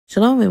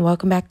Shalom and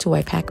welcome back to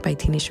Wife Hack by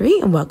Tina Cherie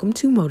and welcome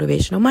to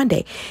Motivational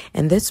Monday.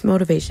 And this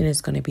motivation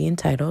is going to be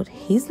entitled,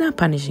 He's Not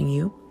Punishing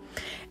You.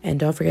 And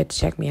don't forget to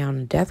check me out on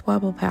the Death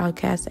Wobble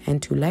podcast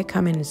and to like,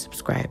 comment, and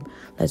subscribe.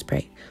 Let's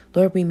pray.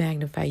 Lord, we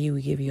magnify you,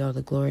 we give you all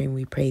the glory, and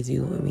we praise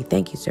you. And we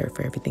thank you, sir,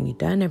 for everything you've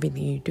done,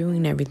 everything you're doing,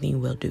 and everything you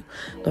will do.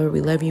 Lord, we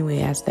love you, and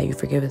we ask that you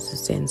forgive us of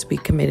sins we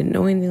committed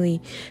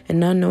knowingly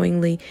and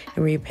unknowingly,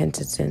 and we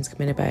repent of sins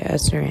committed by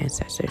us and our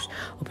ancestors.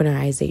 Open our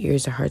eyes, our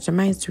ears, our hearts, our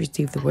minds to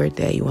receive the word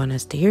that you want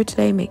us to hear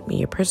today. Make me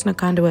your personal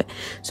conduit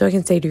so I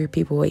can say to your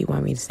people what you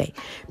want me to say.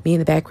 Me in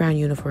the background,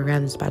 you in the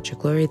foreground, is about your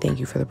glory. Thank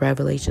you for the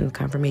revelation, the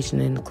confirmation,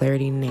 and the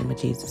clarity in the name of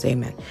Jesus.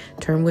 Amen.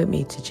 Turn with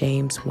me to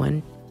James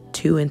 1,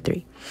 2, and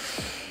 3.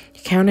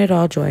 Count it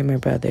all joy, my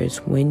brothers,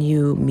 when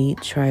you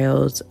meet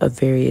trials of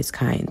various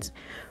kinds,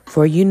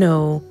 for you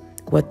know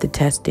what the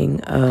testing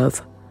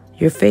of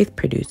your faith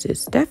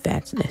produces,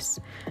 steadfastness.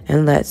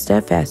 And let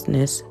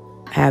steadfastness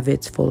have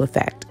its full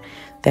effect,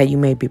 that you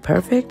may be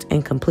perfect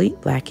and complete,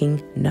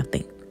 lacking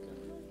nothing.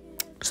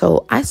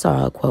 So I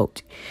saw a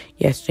quote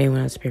yesterday when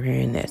I was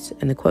preparing this,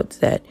 and the quote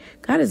said,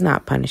 God is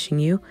not punishing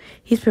you,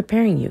 he's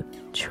preparing you.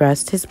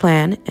 Trust his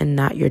plan and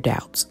not your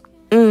doubts.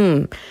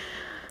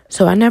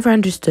 So I never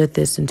understood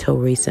this until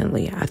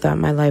recently. I thought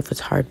my life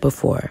was hard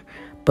before,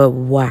 but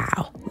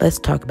wow, let's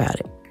talk about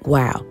it.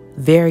 Wow,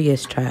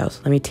 various trials.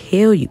 Let me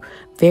tell you,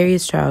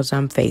 various trials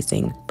I'm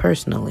facing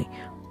personally.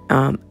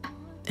 And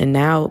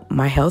now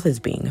my health is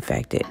being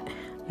affected.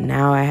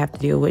 Now I have to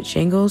deal with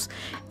shingles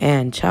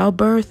and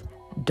childbirth.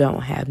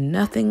 Don't have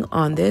nothing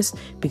on this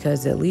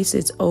because at least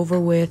it's over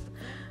with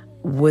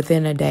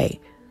within a day.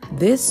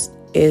 This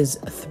is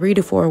 3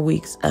 to 4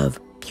 weeks of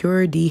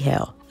pure D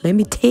hell. Let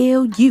me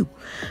tell you.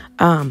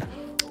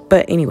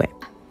 But anyway,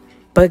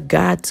 but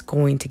God's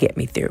going to get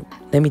me through.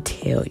 Let me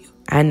tell you.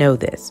 I know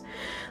this.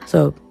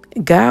 So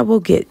God will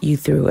get you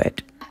through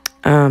it.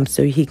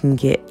 So he can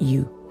get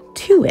you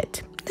to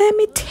it. Let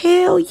me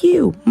tell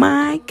you,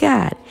 my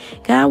God.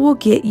 God will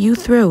get you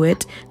through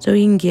it so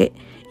he can get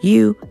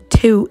you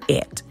to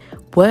it.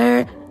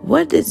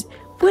 What is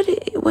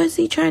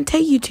he trying to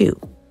take you to?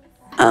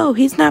 Oh,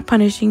 he's not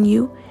punishing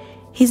you.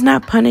 He's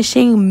not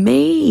punishing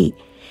me.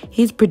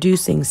 He's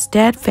producing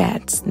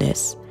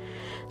steadfastness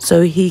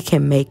so he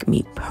can make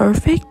me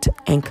perfect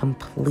and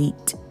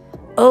complete.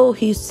 Oh,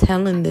 he's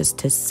telling this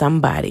to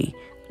somebody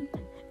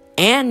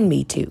and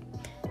me too.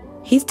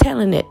 He's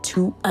telling it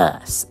to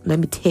us. Let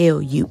me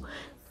tell you,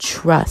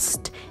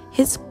 trust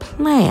his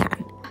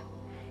plan.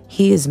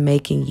 He is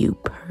making you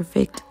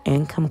perfect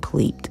and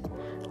complete,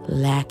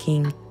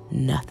 lacking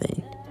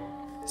nothing.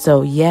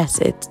 So yes,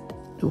 it's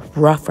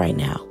rough right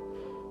now,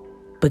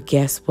 but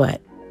guess what?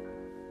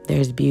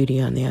 There's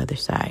beauty on the other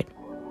side.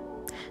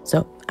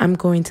 So I'm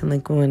going to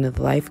link one of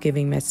the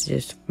life-giving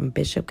messages from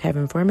Bishop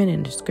Kevin Foreman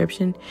in the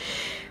description,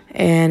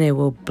 and it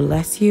will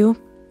bless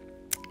you.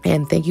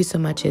 And thank you so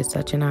much. It's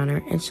such an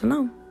honor. And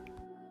shalom.